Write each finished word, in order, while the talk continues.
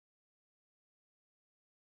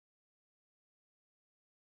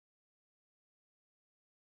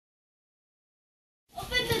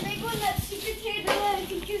potato, I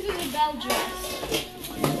think it's a bell dress.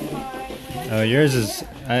 Oh, yours is.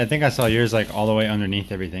 I think I saw yours like all the way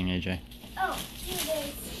underneath everything, AJ. Oh, here it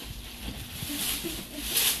is.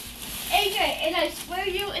 AJ, and I swear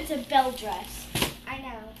you, it's a bell dress. I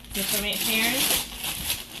know. Is it from Aunt Sharon?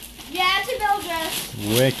 Yeah, it's a bell dress.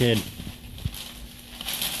 Wicked.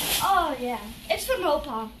 Oh yeah, it's from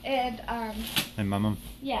Opa, and And Mama.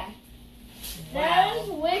 yeah. Wow. That is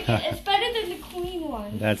wicked. It's better than the Queen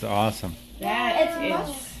one. That's awesome. That It's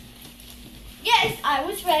is. Yes, I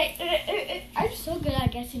was right. I'm so good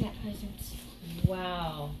at guessing at presents.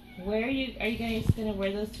 Wow. Where are you guys gonna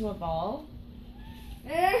wear those to a ball?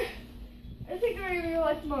 I think I'm gonna be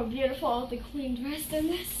like more beautiful with the Queen dress than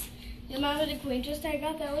this. You remember the Queen dress I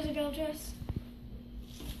got? That was a bell dress.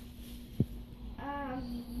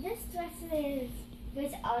 This dress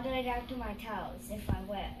goes all the way down to my toes if I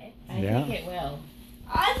wear it. I Yeah. think it will.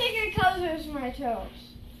 I think it covers my toes.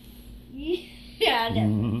 Yeah, I do.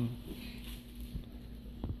 Mhm.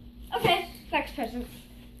 Okay, next present.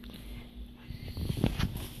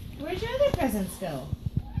 Where'd your other presents go?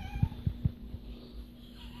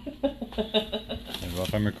 Well,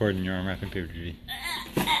 if I'm recording, you're on wrapping paper duty.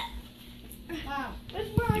 Wow. You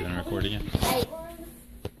want to record again?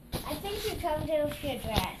 I think you covered it with your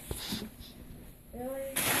dress.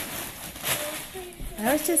 Really?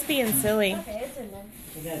 I was just being silly. Okay, it's in there.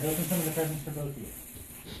 Hey guys, open some of the presents for both of you.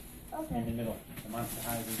 Okay. In the middle. The Monster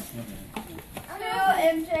Highs and the Snowman. To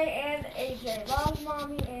MJ and AJ. Love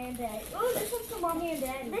mommy and daddy. Oh, this one's for mommy and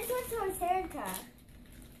daddy. This one's for Santa.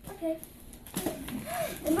 Okay.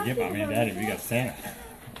 Get mommy and daddy, we got Santa.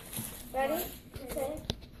 Ready? Okay.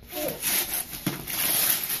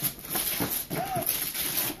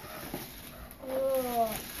 Oh,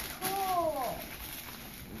 cool.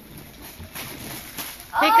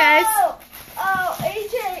 Hey, guys. Oh,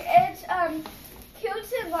 AJ, it's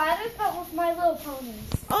Cutes and Ladders, but with My Little Ponies.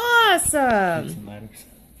 Awesome. Some lighters.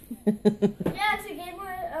 Yeah, it's a game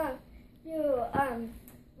where you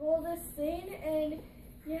roll this thing and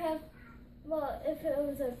you have, well, if it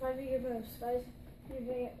was a 5 you move spice,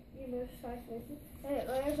 you move spice spaces, and it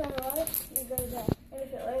lands on a ladder, you go down. And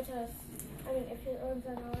if it lands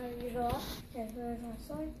on a ladder, you go up, and if it lands on a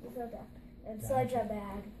slide, you go down. And slides are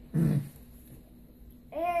bad.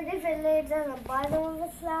 And if it lands on the bottom of the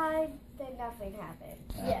slide, then nothing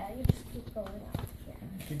happens. Yeah, you just keep going up.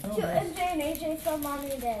 Keep To going, guys. MJ and AJ from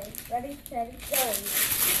mommy and daddy. Ready, steady, go.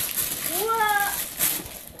 What?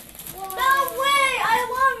 No way! I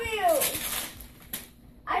love you!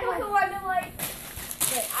 I got the Wonderlight.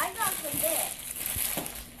 Wait, I got some this.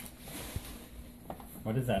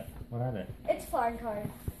 What is that? What are they? It's fun card.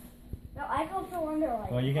 No, I got the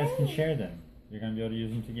Wonderlight. Well, you guys can share them. You're going to be able to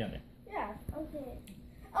use them together. Yeah, okay.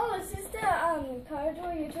 Oh, is this the card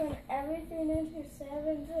where you turn everything into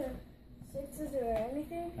 7s or 6s or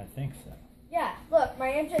anything? I think so. Yeah, look, my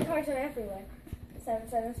MJ cards are everywhere. 7,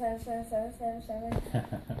 7, 7, 7, 7, 7, 7.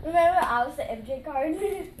 Remember, I was the MJ card?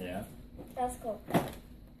 Yeah. That's cool.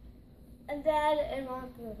 And Dad and Mom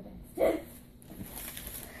blew the best.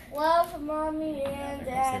 Love, Mommy and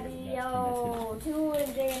Daddy. Yo, 2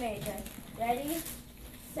 MJ and AJ. Ready,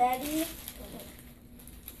 steady,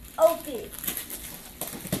 Opie.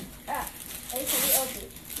 AJ, Opie.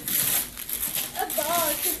 A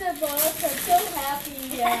box, it's a box. I'm so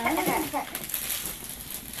happy. Yeah.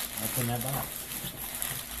 What's in that box?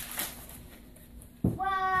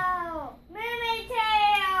 Wow, mermaid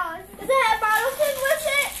tails. Does it have Monofin with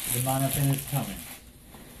it? The monofin is coming.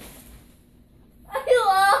 I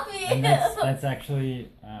love you. And that's actually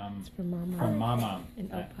It's from Mama. from Mama And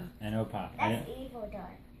Opa. And Opa. That's evil,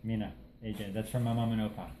 dark. Mina, AJ, that's from Mama and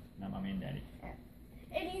Opa, not Mommy and Daddy.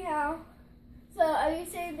 Anyhow, so are you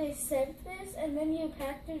saying they sent this and then you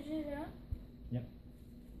packaged it up? Yep.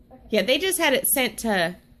 Okay. Yeah, they just had it sent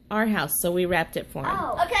to our house, so we wrapped it for them.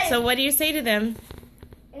 Oh, okay. So what do you say to them?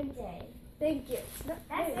 MJ. Thank you. No,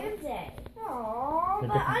 that's MJ. Aww, They're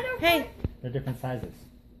but I don't Hey. want- They're different sizes.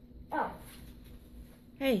 Oh,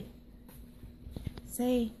 Hey.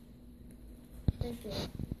 Say. thank you.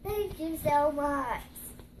 Thank you so much.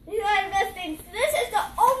 These are the best things. This is the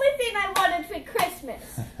only thing I wanted for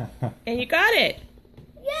Christmas. And you got it.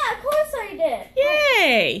 Yeah, of course I did.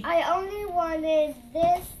 Yay. I only wanted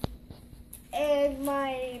this and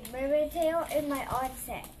my mermaid tail and my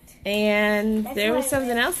onset. And That's there was what I something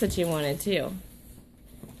meant. else that you wanted too.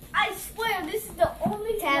 I swear, this is the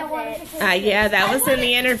only thing I wanted for Christmas. Yeah, that was in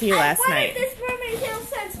the interview last I night. wanted this mermaid tail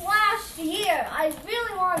since last year. I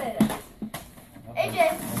really wanted it.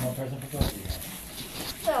 AJ. One more present for both of you guys.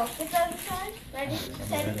 So, get the other side. Ready,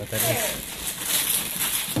 steady, What that clear.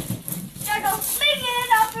 Gotta go swinging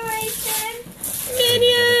operation.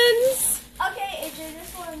 Minions. AJ,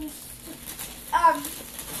 this one's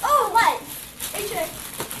oh, light. AJ.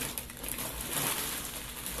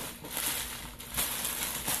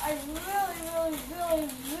 I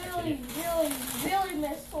really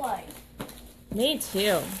miss light. Me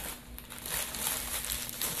too.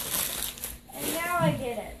 And now I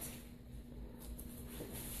get it.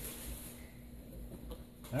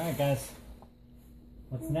 Alright, guys.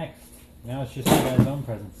 What's next? Now it's just you guys' own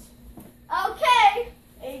presents. Okay,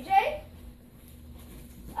 AJ.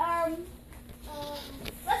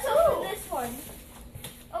 Let's open this one.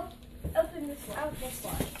 Open this one. Out this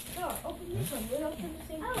one. No, open this one. We'll open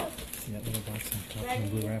the same one. See that little box on top Ready?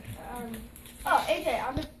 of the blue wrapper? Oh, AJ,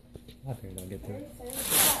 I'm I figured I'll get to it.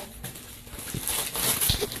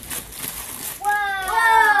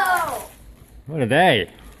 Whoa! What are they?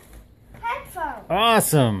 Headphones.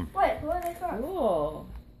 Awesome! Wait, who are they from? Cool.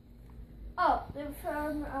 Oh, they're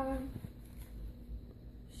from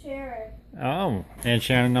Sharon. Oh, and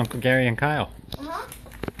Shannon, Uncle Gary, and Kyle. Uh-huh.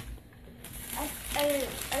 I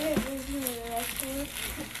didn't listen to the rest of it.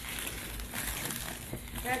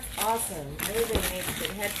 That's awesome. Everybody needs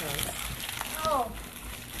good headphones.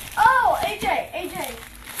 Oh, AJ.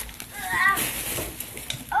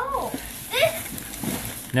 Oh,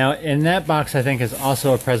 this Now, in that box, I think is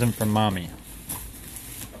also a present from Mommy.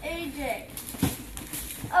 AJ.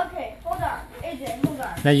 Okay, hold on. AJ, hold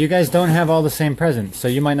on. Now, you guys don't have all the same presents, so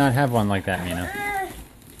you might not have one like that, Mina.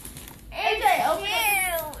 AJ, open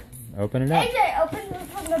it. Open it up. AJ, open it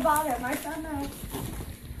from the bottom. I found out.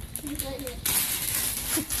 He's right here.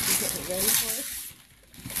 You get me ready for it?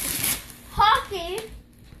 Hockey.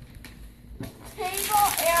 Table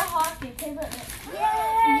air hockey. Table air. Yay!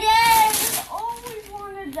 I always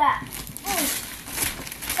wanted that.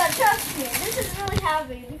 But trust me, this is really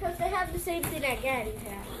happy because they have the same thing that Gaddy's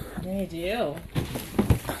have. They do.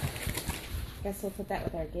 Guess we'll put that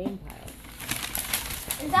with our game pile.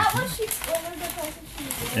 Is that what she? What was the present she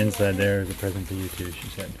gave? Inside there is a present for you too, she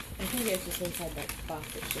said. I think it's just inside that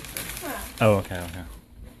box that she said. Huh. Oh, okay.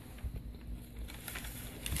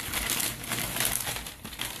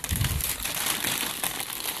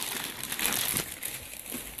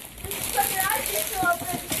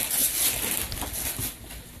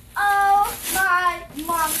 Oh my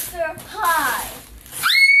monster high!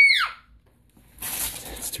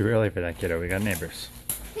 It's too early for that, kiddo. We got neighbors.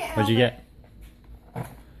 Can't What'd you help get?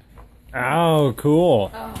 Oh,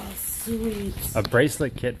 cool. Oh, sweet. A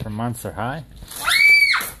bracelet kit from Monster High. it.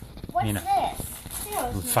 What's Mina. this?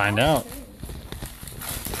 Let's find out.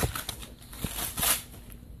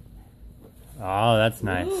 Oh, that's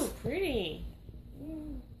nice. Ooh, pretty.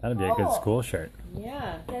 That'd be a good school shirt.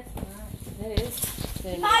 Yeah, That's nice. that is.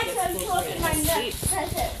 gonna be My a good turn to school look shirt. at my That's neck. sweet.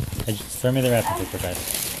 That's it. Hey, just throw me the wrapping paper,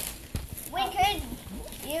 guys. We could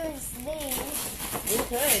use these. We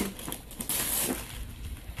could.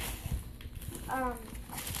 I'm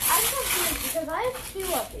confused because I have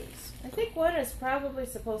two of these. I think one is probably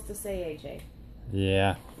supposed to say AJ.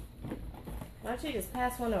 Yeah. Why don't you just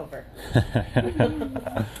pass one over?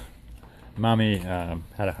 Mommy had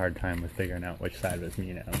a hard time with figuring out which side was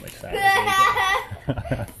Mina and which side was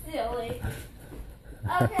AJ. Silly.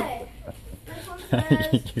 Okay. This one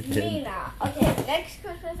says You did. Mina. Okay, next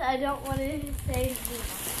Christmas I don't want to say Mina.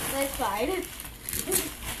 That's fine.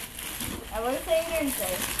 I want to say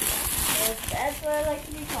Nancy. That's what I like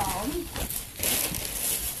to be called.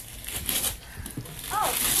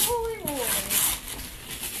 Oh, holy moly.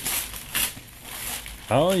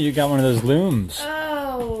 Oh, you got one of those looms.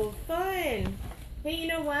 Oh, fun. Hey, you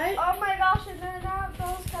know what? Oh my gosh, and they're not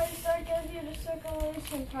those kinds that give you the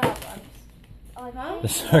circulation problems. Like, Huh? The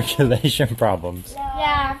circulation problems.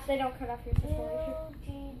 yeah, if they don't cut off your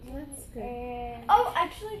circulation. That's good. Oh,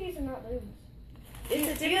 actually, these are not looms.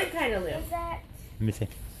 It's a different kind of loom. Is that? Let me see.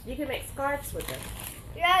 You can make scarves with them.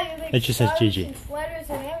 Yeah, you make It just says scarves Gigi. and sweaters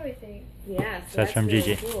and everything. Yeah, So that's from really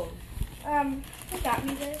Gigi. Cool. Who got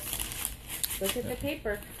me this? Look at the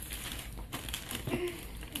paper.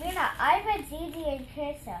 Lena, I have a Gigi and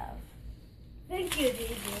Chris of. Thank you,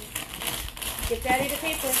 Gigi. Give Daddy the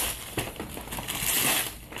paper.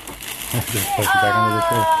 Just push it back under the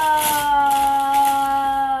tree.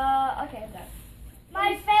 Okay, I'm done. My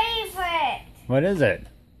favorite. What is it?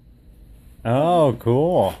 Oh,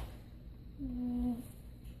 cool.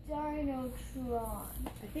 Dinotron.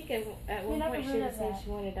 I think at one You're not point she gonna was do saying that. she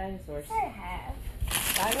wanted dinosaurs. I have.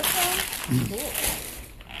 Dinosaurs? Cool.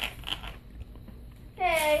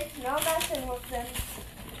 Okay, no messing with them.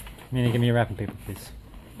 Mina, give me your wrapping paper, please.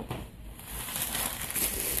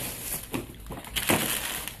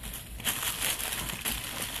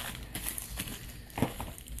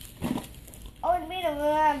 Oh, and me to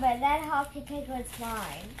remember that hockey cake was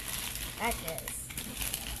mine. That is.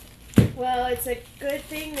 Well, it's a good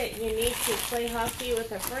thing that you need to play hockey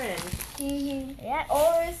with a friend. Mm-hmm. Yeah,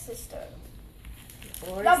 or a sister.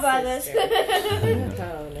 Or No brothers. sister.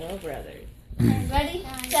 Oh, no brothers. Ready,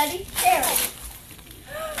 steady, there.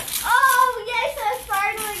 Oh yes, I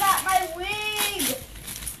finally got my wig.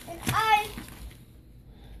 And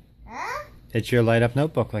huh? It's your light up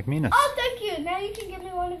notebook like Mina. Oh, thank you. Now you can give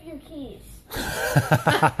me one of your keys.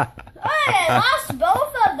 I lost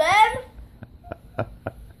both of them.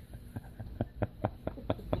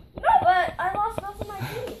 No, but I lost both of my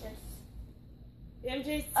keys.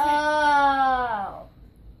 MJ, Oh.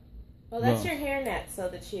 well, that's Well. your hairnet so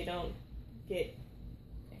that you don't get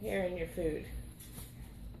hair in your food.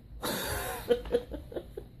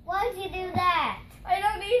 Why'd you do that? I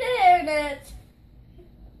don't need a hairnet.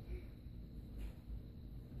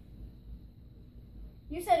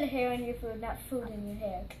 You said hair in your food, not food in your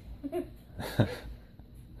hair.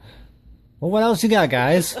 Well, what else you got,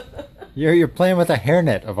 guys? You're playing with a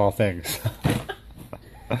hairnet of all things.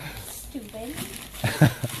 Stupid.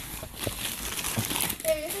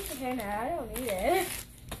 Hey, this is a hairnet. I don't need it.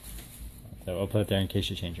 So we'll put it there in case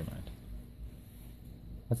you change your mind.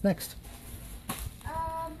 What's next?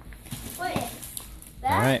 What is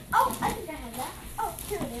that? All right. Oh, I think I have that. Oh,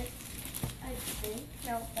 here it is. I think.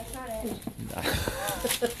 No, that's not it.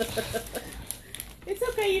 It's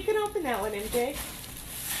okay, you can open that one, MJ.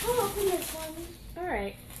 I'll open this one.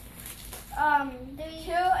 Alright. Do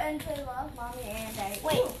you and to love mommy and daddy?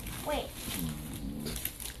 Wait.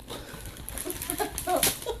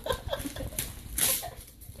 Oops.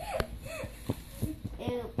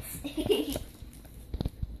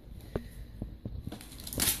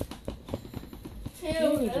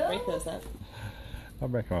 You need to break those up. I'll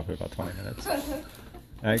break them up in about 20 minutes. All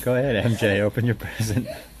right, go ahead, MJ. Open your present.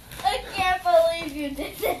 I can't believe you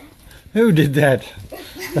did that. Who did that?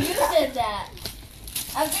 You did that.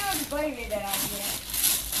 I think it was going to be that idea.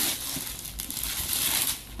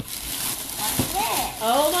 That's it.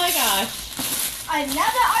 Oh my gosh.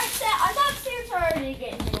 Another art set. I thought Sam's already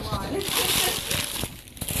getting me one.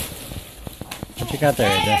 What you got there,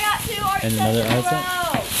 Hey, I AJ? got 2 art And sets another in a art set? row.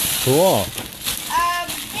 Cool.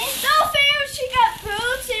 It's no fair. She got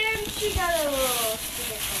boots and she got a little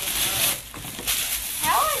sticker.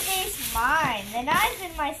 How are these mine? They're not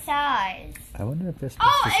even my size. I wonder if this.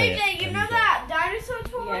 Oh, AJ, you know that dinosaur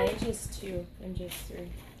toy? Yeah, MJ's 2, MJ's 3.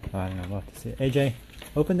 Oh, I don't know. We'll have to see. AJ,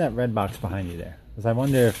 open that red box behind you there. Because I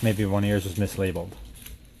wonder if maybe one of yours was mislabeled.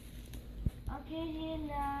 Okay, you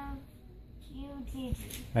know, All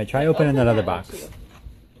right, try opening that other box.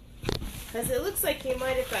 Because it looks like you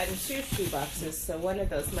might have gotten 2 shoe boxes, so one of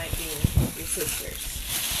those might be your sister's.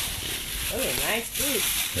 Oh, nice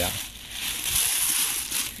boots. Yeah.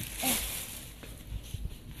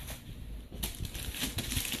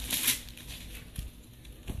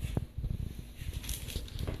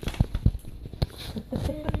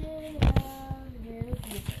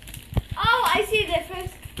 Oh, I see a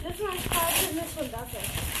difference. This one's cards and this one doesn't.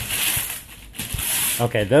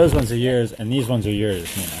 Okay, those ones are yours, and these ones are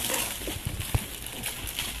yours, Nina.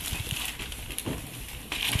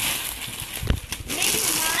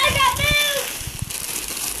 I got boots!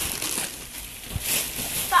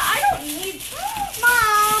 But I don't need...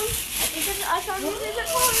 Mom! I found these in the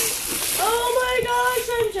corner. Oh my gosh,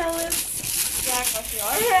 I'm jealous. Yeah, of course you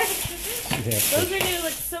are. Those are going to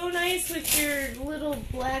look so nice with your little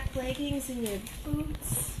black leggings and your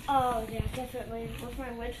boots. Oh, yeah, definitely. With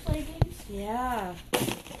my witch leggings. Yeah.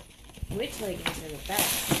 Witch leggings are the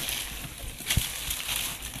best.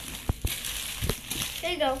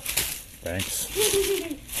 There you go. Thanks.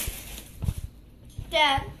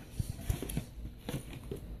 Dad.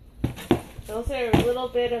 Those are a little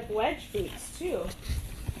bit of wedge boots, too.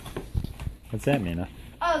 What's that, Mina?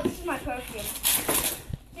 Oh, this is my perfume.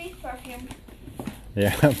 See, perfume.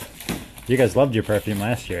 Yeah. You guys loved your perfume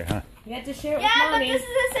last year, huh? You had to share it Yeah, with but Mommy. this is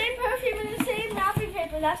the same perfume and the same wrapping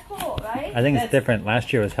paper. That's cool, right? I think it's different.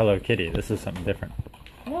 Last year was Hello Kitty. This is something different.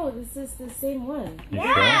 No, this is the same one. You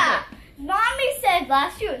Yeah. Mommy said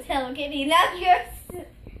last year was Hello Kitty. Now yours. sure?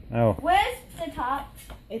 Oh. Where's the top?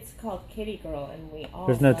 It's called Kitty Girl, and we all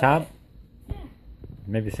There's no love top? it.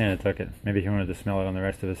 Maybe Santa took it. Maybe he wanted to smell it on the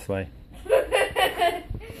rest of his sleigh.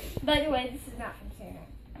 By the way, this is not from Santa.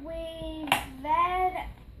 We read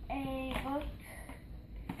a book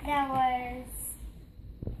that was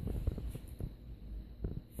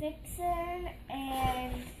fiction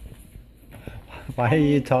and Why are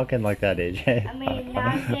you talking like that, AJ? I mean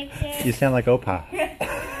non-fiction. You sound like Opa.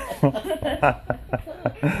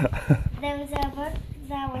 There was a book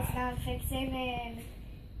that was non-fiction and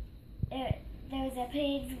there was a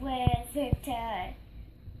page where Santa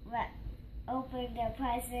opened the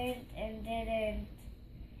present and didn't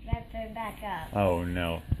wrap them back up. Oh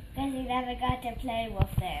no. Because he never got to play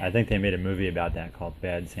with them. I think they made a movie about that called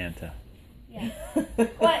Bad Santa. Yeah.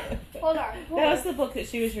 What? Hold on. That was the book that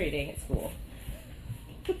she was reading at school.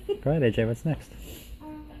 Go ahead, AJ. What's next?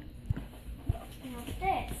 Now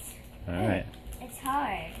this. All right. It's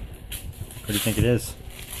hard. What do you think it is?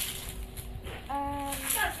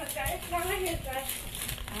 That's what, guys. Not my hair, guys.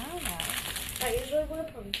 I don't know. I usually wear a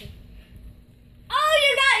ponytail. Oh,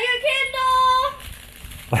 you got your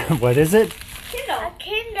Kindle! What is it? Kindle. A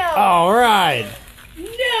Kindle. All right.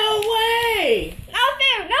 No way! Not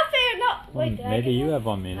fair, not fair, no. Wait, did I Maybe get you one? have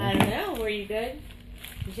one, I Mina. don't know. Were you good?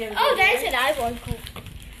 Did you have a Oh, good Dad year? said I won. Cool.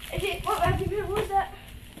 Okay, what wrapping paper was that?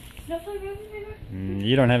 Snowflake wrapping paper?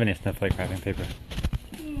 You don't have any snowflake wrapping paper.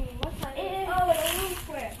 What's that? It- Oh, a little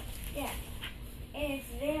square. It's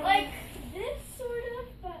really... Like this, sort of,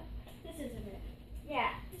 but this isn't it.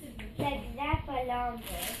 yeah. This isn't it. Like that but longer.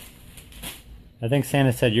 I think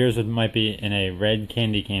Santa said yours might be in a red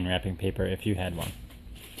candy cane wrapping paper if you had one.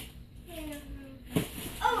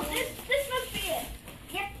 Oh, this must be it.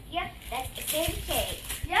 Yep. That's the same shape.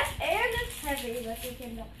 Yep, and it's heavy, but you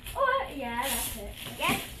can go. Oh, yeah, that's it.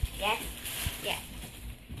 Yes.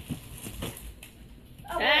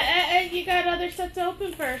 Oh, wait. You got other stuff to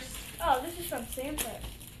open first. Oh, this is from Santa.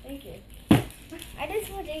 Thank you. I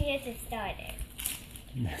just want to get it started.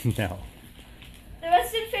 No. The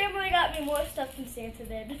rest of the family got me more stuff than Santa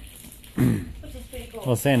did, which is pretty cool.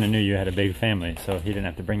 Well, Santa knew you had a big family, so he didn't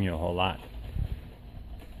have to bring you a whole lot.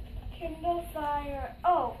 Kindle Fire.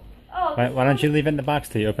 Oh. Why don't you leave it in the box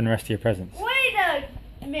till you open the rest of your presents? Wait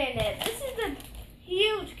a minute. This is a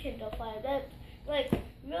huge Kindle Fire. That's like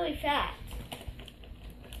really fat.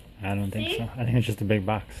 I don't think See? so. I think it's just a big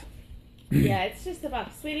box. Yeah, it's just a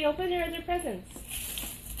box. Sweetie, open your other presents.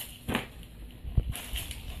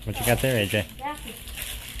 What you got there, AJ? Exactly.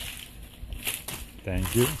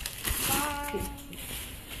 Thank you.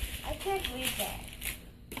 I can't read that.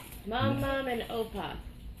 Mom, and Opa.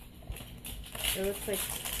 It looks like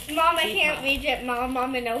Mom, I can't read it.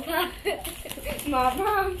 Mom, and Opa.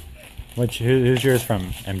 Mom. Who's yours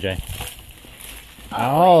from, MJ?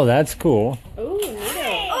 Oh, that's cool. ooh,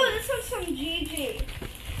 neato. Oh, this one's from Gigi.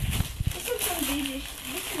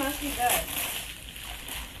 This must be good.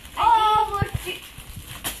 Oh, look.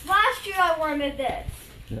 Last year I wanted this.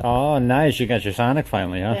 Oh, nice. You got your Sonic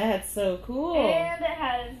finally, huh? That's so cool. And it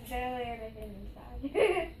has barely anything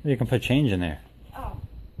inside. You can put change in there. Oh.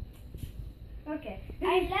 Okay.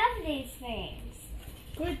 I love these things.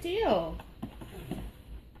 Good deal.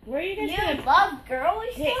 Where are you guys You gonna? love girly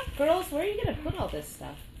Hey, stuff? girls, where are you gonna put all this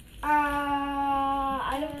stuff?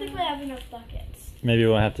 I don't think we have enough buckets. Maybe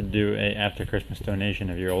we'll have to do a after Christmas donation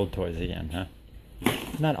of your old toys again, huh?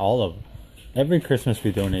 Not all of them. Every Christmas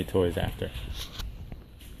we donate toys after.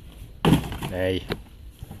 Hey.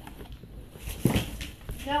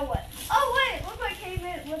 Now what? Oh wait, look what came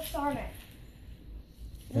in with Sonic.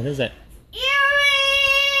 What is it?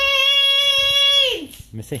 Earrings!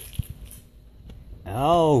 Let me see.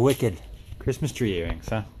 Oh, wicked. Christmas tree earrings,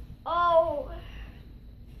 huh? Oh,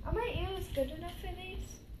 are my ears good enough for these?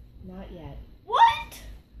 Not yet. What?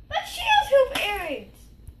 But she has hoop earrings.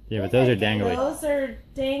 Yeah, but those are dangly. Those are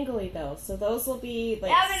dangly though, so those will be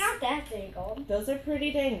like. Yeah, but not that dangled. Those are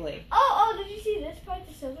pretty dangly. Oh, did you see this part?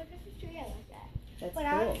 The silver Christmas tree? I like that. That's What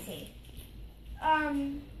cool. else?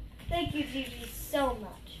 Thank you, Gigi, so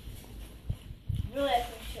much. Really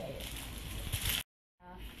appreciate it.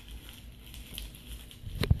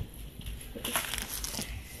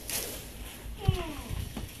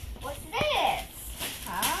 What's this?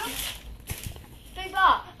 Huh? Big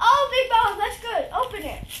ball. Oh, big ball. That's good. Open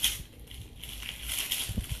it.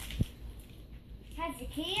 Has a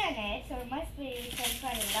key in it, so it must be some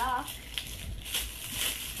kind of lock.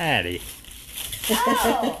 Addie.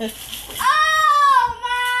 Oh! Oh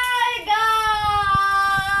my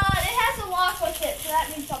god! It has a lock with it, so that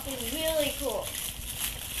means something really cool.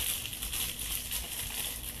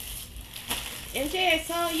 MJ, I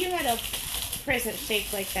saw you had a present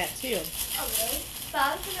shaped like that too. Oh, really?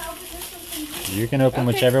 Bob, can I open this one from you? You can open Okay.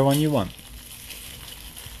 whichever one you want.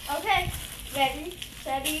 Okay. Ready,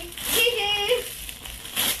 steady, Gigi!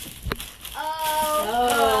 Oh,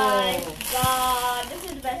 my god. This is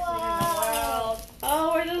the best thing in the world.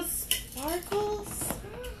 Oh, are those sparkles?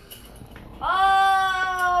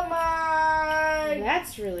 Oh my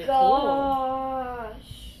That's really cool.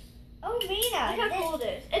 gosh. Oh, Mina. Look how cool it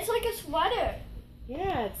is. It's like a sweater.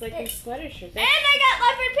 Yeah, it's like a sweater shirt. And I got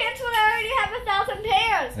leopard pants when I already have 1,000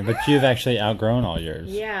 pairs. But you've actually outgrown all yours.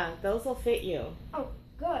 Yeah, those will fit you. Oh,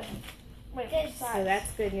 good. Wait, Does- So that's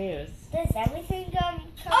good news. Does everything come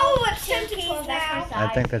Oh, it's in 10 to keys 12. That's my now? size.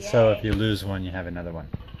 I think that's so if you lose one, you have another one.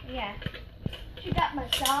 Yeah. She got my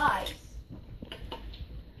size.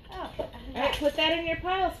 Oh. Alright, put that in your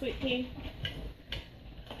pile, Sweet Pea.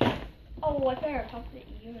 Oh, I better pop the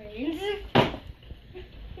earrings.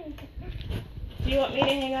 Do you want me to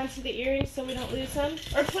hang on to the earrings so we don't lose them?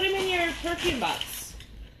 Or put them in your perfume box?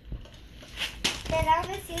 Then I'm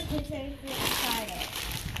gonna see if there's anything inside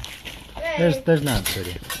it. There's not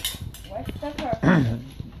pretty. Where's the purple?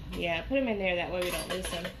 Yeah, put them in there. That way we don't lose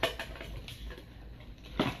them.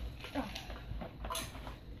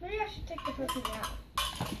 Maybe I should take the perfume out.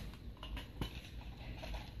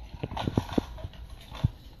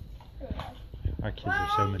 Our kids are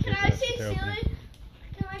so Can I meticulous. see They're opening. Sealy?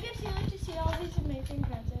 Can I get Sealy to see all these amazing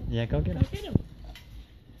presents? Yeah, go get them. Get them.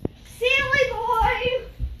 Sealy boy!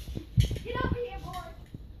 Get over here, boy!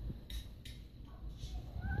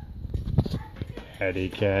 Petty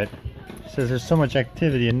cat. Says there's so much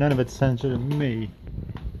activity and none of it's censored to me.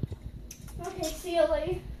 Okay,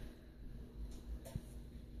 Sealy.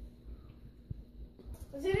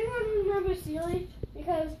 Does anyone remember Sealy?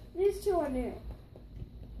 Because these two are new.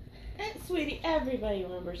 Sweetie, everybody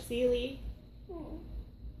remembers Sealy. Oh.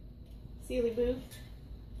 Sealy Boo.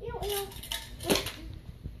 Ew, ew.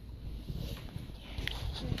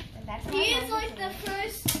 And that's He my is mom. like the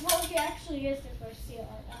first, well, he actually is the first seal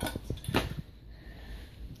I got.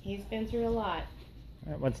 He's been through a lot.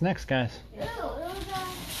 Alright, what's next, guys? Ew, it was,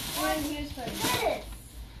 one here's first. This.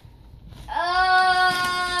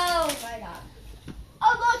 Oh my god.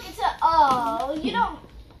 Oh, look, it's a, oh, you don't,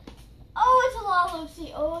 oh, it's a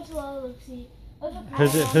Lollipsy. Oh, it's a Lollipsy.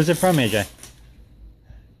 Who's it from, AJ?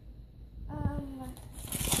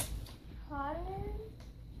 Cotton?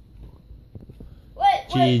 Wait.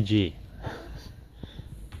 GG.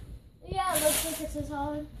 Yeah, it looks like it says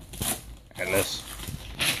Holland. Atlas.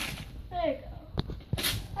 There you go.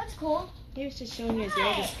 That's cool. He was just showing you his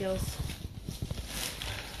yoga skills.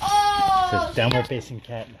 Oh! Says downward facing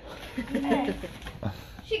cat.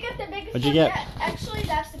 She got the biggest What'd you one get? yet. Actually,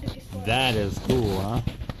 that's the biggest one. That is cool, huh?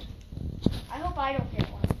 I hope I don't get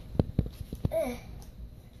one.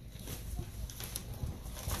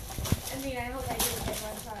 I mean, I hope I do get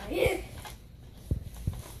one, sorry.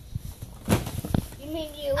 You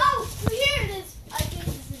mean you? Oh, here it is. I think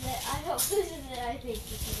this is it. I hope this is it. I think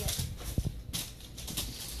this is it.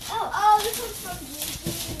 Oh, this one's from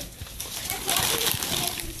GG. That's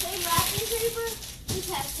the same wrapping paper. This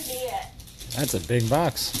has to be it. That's a big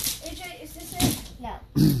box. AJ, is this it? No.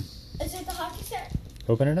 Is it the hockey set?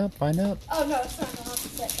 Open it up, find out. Oh, no, it's not the hockey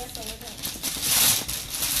set. That's the one.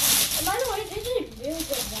 And by the way, these are really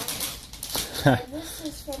good wrappers. And this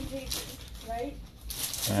is from GG, right?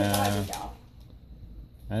 It's a Barbie doll.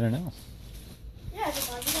 I don't know. Yeah, it's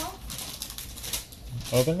a Barbie doll.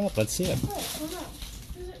 Open it up, let's see it. Oh, I don't know.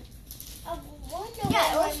 Is it? I wonder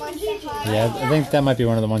Yeah, why it was my from Monster Gigi. High- Yeah, I think that might be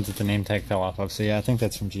one of the ones that the name tag fell off of. So yeah, I think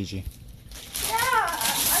that's from Gigi. Yeah, I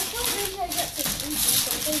thought maybe I got some GG,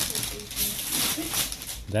 so thank you,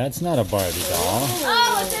 GG. That's not a Barbie doll.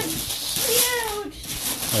 Oh, it's a huge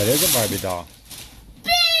Oh, it is a Barbie doll.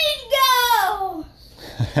 bingo!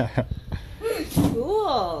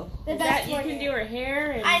 Cool. The Is best that you one can yet. do her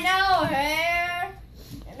hair and I know, hair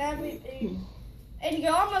and everything. And you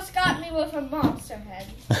almost got me with a monster head.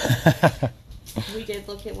 we did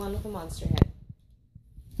look at one with a monster head.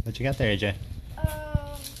 What you got there, AJ?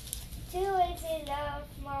 2 inches of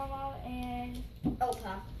Mama and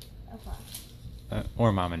Opa. Opa.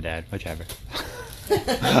 Or mom and dad, whichever. No,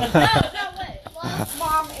 wait. One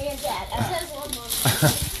mom and dad. It says one mom.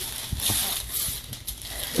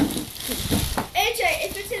 AJ,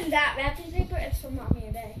 if it's in that wrapping paper, it's for mommy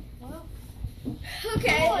and daddy.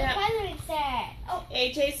 Okay. Oh, Yeah. what color is that?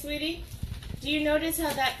 AJ, sweetie, do you notice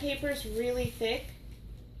how that paper's really thick?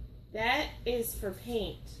 That is for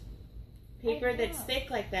paint. Paper I that's know. thick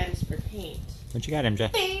like that is for paint. What you got,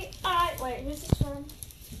 MJ? Wait, who's this from?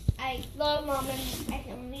 I Love mom and I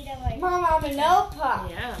can read it like. mom and Opa.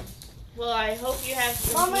 Yeah. Well, I hope you have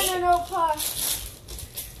some Mom paint. and Opa.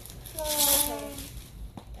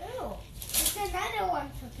 Oh, it's another one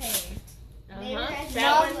for paint. Maybe Uh-huh. that's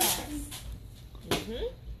That one. less. Mm-hmm.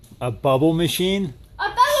 A bubble machine? A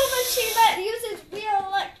bubble machine that uses real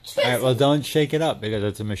electricity. Alright, well don't shake it up because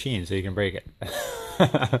it's a machine so you can break it.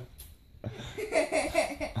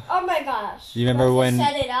 Oh my gosh. You remember when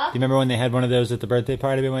Set it up. You remember when they had one of those at the birthday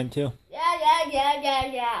party we went to? Yeah.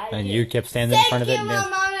 I And do. you kept standing in front Thank of it you, and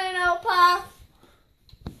Mom and Opa.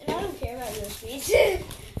 And I don't care about your speech.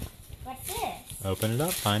 What's this? open it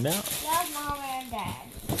up, find out. Love Mama and Dad.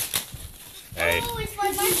 Hey. Oh, it's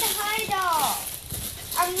my Monster High doll.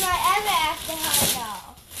 I'm my ever after high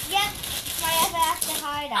doll. Yep, my ever after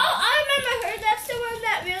high Oh, doll. I remember her. That's the one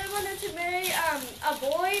that really wanted to marry a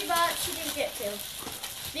boy, but she didn't get to.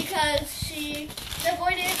 Because the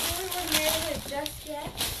boy didn't really want to marry her just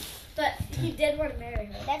yet. But he did want to marry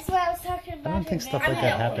her. That's what I was talking about. I don't think her stuff marriage. like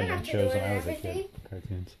that I mean, happened we in have to shows do when it I was a everything. kid.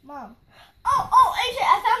 Cartoons. Mom. Oh, AJ,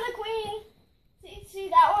 I found the queen. See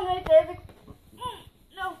that one right there?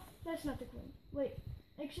 No, that's not the queen. Wait,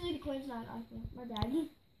 actually the queen's not Arthur. My bad.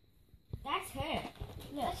 That's her.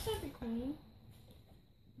 That's not the queen.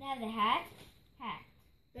 Now the hat. Hat.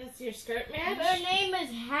 That's your skirt Her match? name is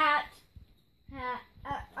Hat.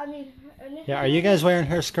 Yeah, are you guys wearing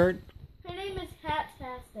her skirt? Her name is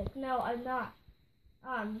Hat-tastic. No, I'm not.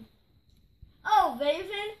 Oh,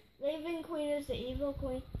 Raven. Raven Queen is the evil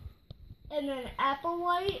queen. And then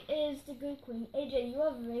Applewhite is the good queen. AJ, you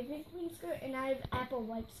have Raven Queen skirt, and I have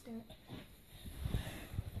Applewhite skirt.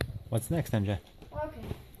 What's next, MJ? Okay.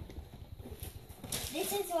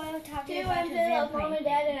 This is what I'm talking Two about. ends of mom and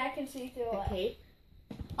dad, and I can see through The it. cape?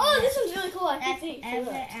 Oh, this one's really cool. I can That's see ever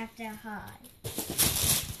through it. after high.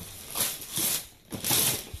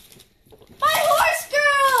 My horse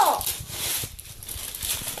girl!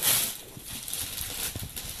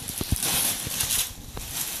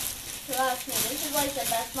 Trust me, this is like the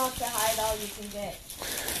best Monster High doll you can get.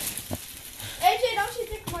 AJ, don't you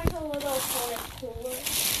think mine's a little sort of cooler?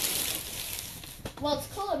 Well, it's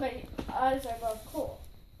cooler, but ours are both cool.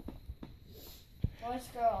 Horse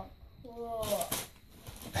girl, cool.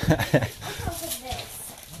 What's up with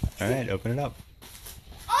this? All right, open it up.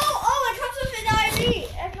 Oh, it comes with a diary.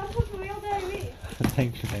 It comes with a real diary.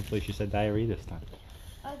 Thankfully, she said diarrhea this time.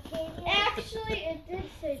 Okay. Actually, it did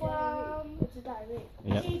say diary. It's a diary.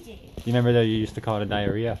 Yep. Gigi. You remember that you used to call it a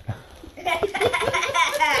diarrhea?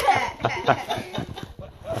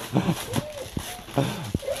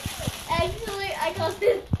 Actually, I called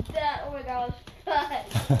it that when I was 5. I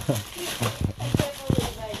can't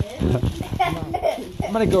believe I did.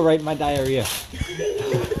 I'm gonna go write my diarrhea.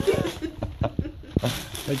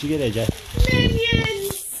 What'd you get, AJ?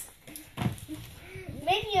 Minions!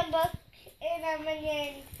 Minion book and a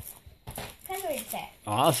minion coloring set.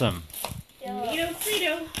 Awesome. Neato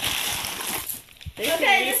Frito. There's Okay,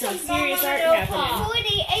 gonna be this some one's serious Mama art Little happening. Paw.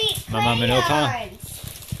 48 My mom and Opa? crayons.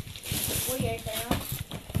 Weird now.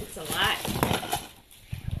 It's a lot.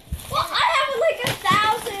 Well, I have like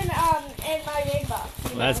 1,000 in my big box.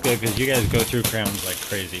 Well, that's good because you guys go through crowns like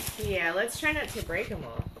crazy. Yeah, let's try not to break them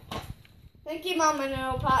all. Thank you, Mama and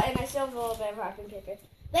Opa, and I still have a little bit of rockin' kicker.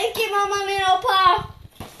 Thank you, Mama and Opa.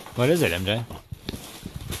 What is it, MJ?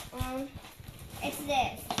 It's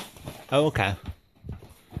this. Oh, okay.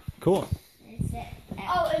 Cool. It's it.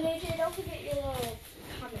 Oh, and AJ, don't forget your little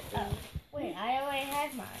comment thing. Wait, I already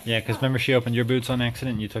had mine. Yeah, because remember she opened your boots on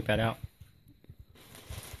accident and you took that out?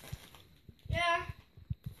 Yeah.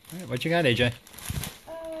 All right, what you got, AJ?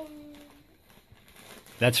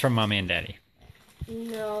 That's from Mommy and Daddy.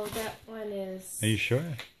 No, that one is. Are you sure?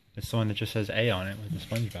 It's the one that just says A on it with the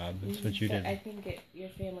SpongeBob. That's what you But did. I think your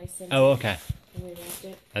family sent Oh, it okay. and we wrapped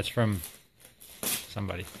it. That's from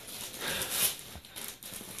somebody.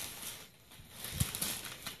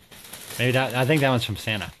 Maybe that. I think that one's from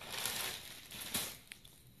Santa.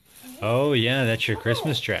 Oh yeah, that's your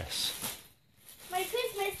Christmas dress. My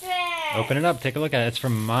Christmas dress. Open it up. Take a look at it. It's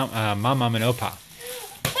from Mom, and Opa.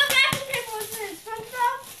 The wrapping paper was in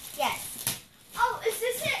SpongeBob? Yes. Oh, is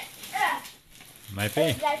this it? Yeah. Might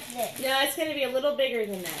be. That's this. No, it's going to be a little bigger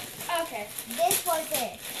than that. Okay. This was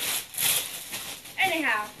it.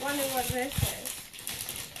 Anyhow, wonder what this is.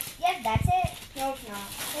 Yep, that's it. No, it's not.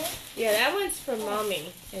 Yeah, that one's from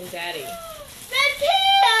Mommy and Daddy. That's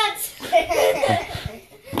it!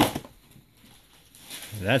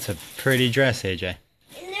 That's a pretty dress, AJ.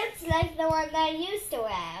 It looks like the one that I used to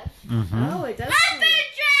have. Mm-hmm. Oh, it does. Happy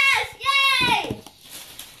dress! Yay!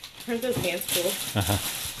 Aren't those pants cool? Uh-huh.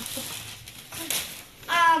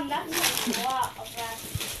 That's a lot of that.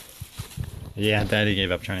 Yeah, Daddy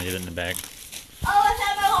gave up trying to get it in the bag. Oh, let's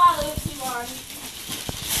have a lot of Lucy one.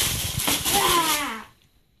 Ah!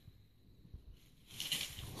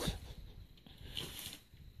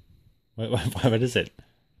 What is it?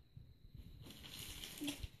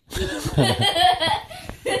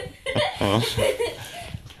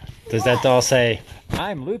 Does that doll say,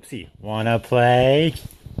 "I'm Loopsy, wanna play"?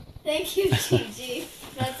 Thank you, Gigi.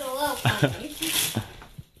 That's a little funny.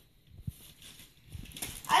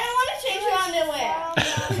 I don't want to change your underwear.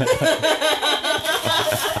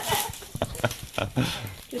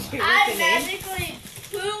 Just your I name. magically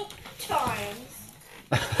poop charms.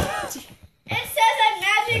 It says I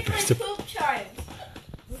magically poop charms.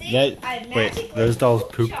 See? That- I wait, magically those dolls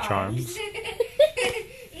poop charms?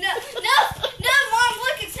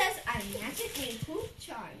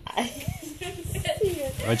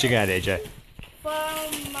 What you got, AJ?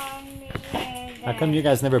 From mommy and How come you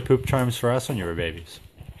guys never pooped charms for us when you were babies?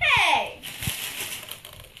 Hey!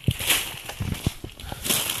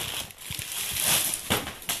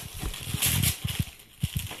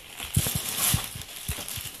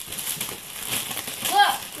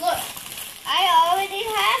 Look! I already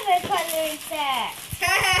have a coloring set.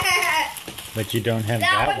 But you don't have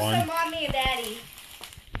That that one's one. for mommy and daddy.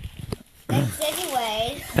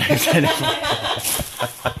 Thanks anyway.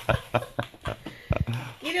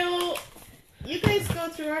 You know, you guys go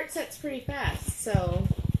through art sets pretty fast, so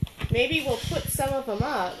maybe we'll put some of them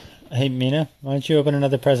up. Hey, Mina, why don't you open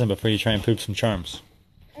another present before you try and poop some charms?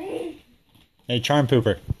 Hey, charm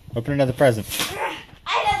pooper, open another present.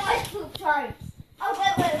 I don't like poop charms.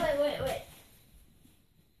 Oh, wait.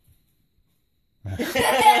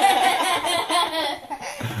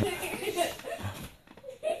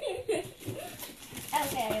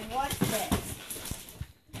 Okay, what's this?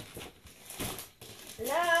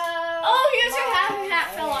 No. Oh, here's your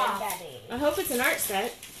hat fell off. Daddy. I hope it's an art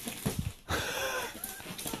set.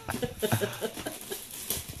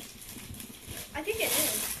 I think it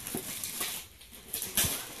is.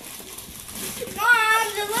 Mom,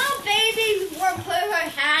 the little baby will put her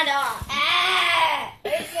hat on. Ah,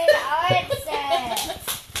 it's an art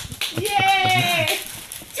set. Yay!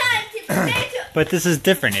 Time to potato. But this is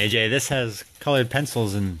different, AJ. This has colored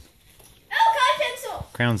pencils and Oh, color pencil.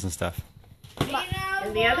 crowns and stuff.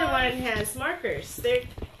 And the other one has markers.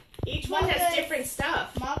 Each one has Markers. different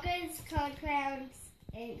stuff. Markers, colored crowns,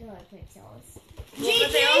 and colored pencils. Well,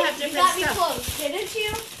 but they all have you different got me stuff. close, didn't you?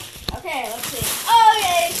 Okay, let's see. Oh,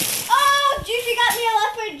 yay. Oh, Gigi got me a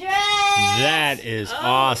leopard dress. That is Oh,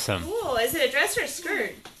 awesome. Cool. Is it a dress or a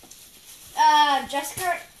skirt? Dress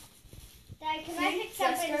skirt. Dad, can I pick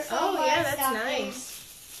Dress something skirt. so Oh, much yeah, that's stocking? nice.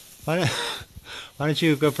 Why don't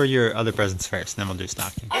you go for your other presents first, then we'll do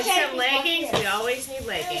stocking. And Okay, some leggings. We always need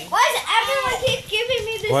leggings. Why does everyone keep giving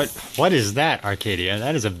me this? What is that, Arcadia?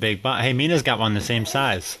 That is a big box. Hey, Mina's got one the same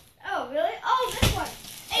size. Oh, really? Oh, this one.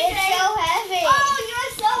 It's so heavy. Oh,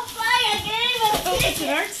 you're so funny. I can't even Oh, pick it's an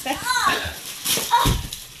it. art set.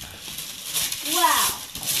 Wow.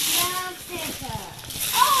 Now Santa.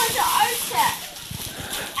 Oh, it's an art set.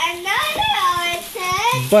 Another art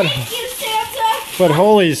set. But Thank you, Santa. but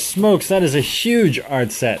holy smokes, that is a huge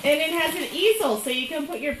art set. And it has an easel, so you can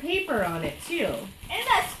put your paper on it, too. And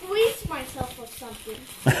I squeezed myself with something.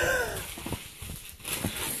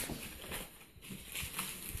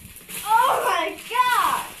 Oh my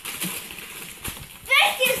god!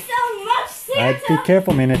 Thank you so much, Santa! Be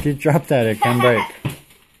careful, Mina. If you drop that, it can break.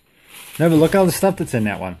 No, but look at all the stuff that's in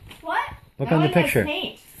that one. What? Look That on the one has picture.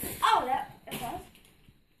 paint. Oh, it was?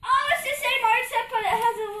 Oh, it's the same art set, but it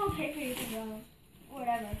has a little paper you can draw.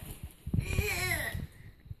 Whatever.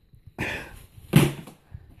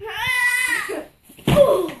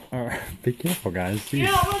 Ooh. All right, be careful, guys. You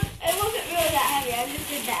Jeez. know, it wasn't really that heavy. I just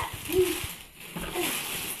did that.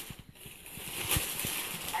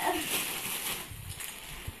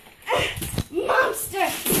 Monster!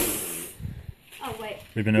 Oh, wait.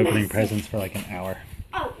 We've been opening presents for like an hour.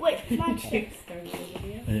 Oh, wait. Monster.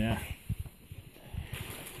 Yeah.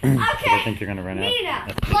 Okay. I think you're gonna run out. Mina,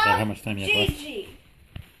 Is that how much time you have left? Gigi.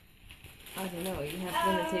 I don't know. You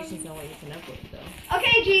have limitations on what you can upload, though.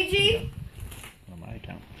 Okay, Gigi. On my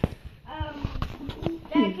account.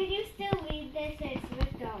 Dad, can you still read this? It's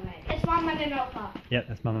ripped already. It's Mama and Opa. Yeah,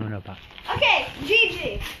 that's Mama Minopa. Okay,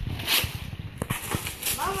 Gigi.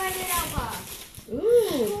 Mama and Opa.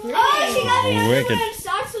 Ooh, pretty. Oh, she got me Wicked. underwear and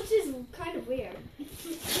socks, which is kind of weird.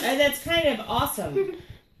 And that's kind of awesome.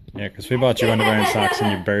 Yeah, because we bought you underwear and socks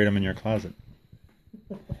and you buried them in your closet.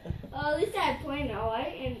 At least I have plain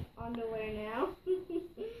white and underwear now.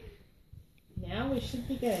 Now we should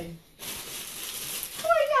be good.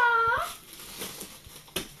 Oh,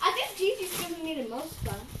 yeah. I think Gigi's giving me the most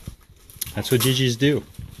fun. That's what Gigi's do.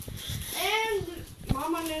 And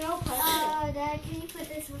Mama and Opa. Oh, Dad, can you put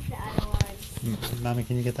this with the other ones? Mommy,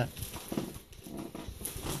 can you get that?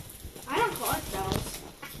 I don't collect those.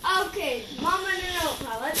 Okay, Mama and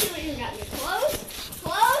Opa. Let's see what you got me.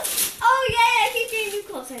 Close. Oh, yay, I keep getting you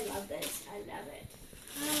close. I love this. I love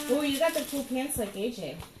it. Oh, you got the cool pants like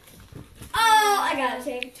AJ. Oh, I got a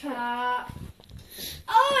tank top.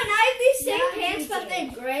 Oh, and I have these same Yeah, pants, you but do.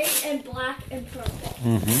 they're gray and black and purple.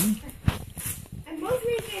 Mm-hmm. I'm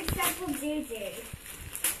mostly getting stuff from JJ.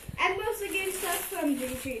 I'm mostly getting stuff from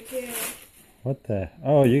Gigi too. What the?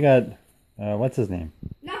 Oh, you got, what's his name?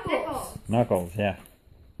 Knuckles. Knuckles, yeah.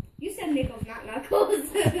 You said Nickels, not Knuckles.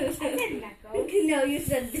 I said Knuckles. No, you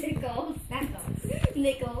said Nickels. Knuckles.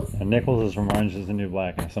 Nickels. And Nichols is from Orange is the New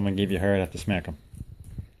Black. And if someone gave you her, I'd have to smack him.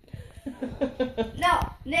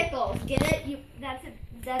 No, nickels. Get it? That's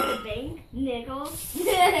a bank. Nickels.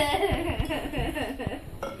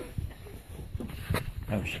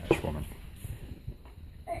 Oh, shush, woman.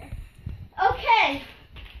 Okay.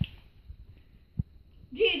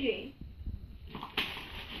 Gigi.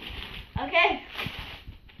 Okay.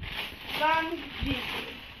 From Gigi.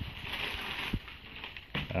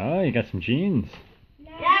 Oh, you got some jeans.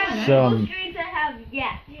 Yeah, Some- those dreams I have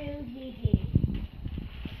yet. Gigi.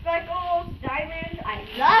 Speckles, diamonds, I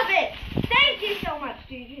love it! Thank you so much,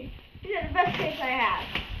 Gigi. These are the best paints I have.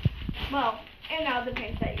 Well, and now the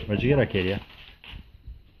paints that you What'd you get, Arcadia?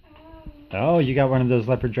 Oh, you got one of those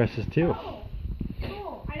leopard dresses too. Oh,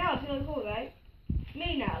 cool. I know, it's really cool, right?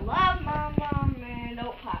 Me now, love, mom, and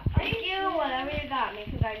don't clap. Thank you, whatever you got me,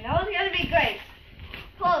 because I know it's going to be great.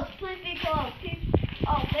 Close, please be close. Please.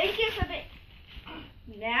 Oh, thank you for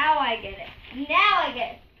the... Now I get it. Now I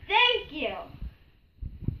get it. Thank you.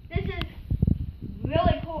 This is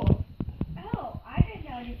really cool. Oh, I didn't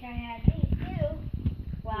notice I had these too.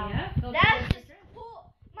 Wow. Yeah, those That's are just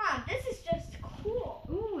cool. Mom, this is just cool.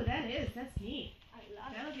 Ooh, that is. That's neat. I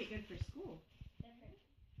love it. That'll be good for school.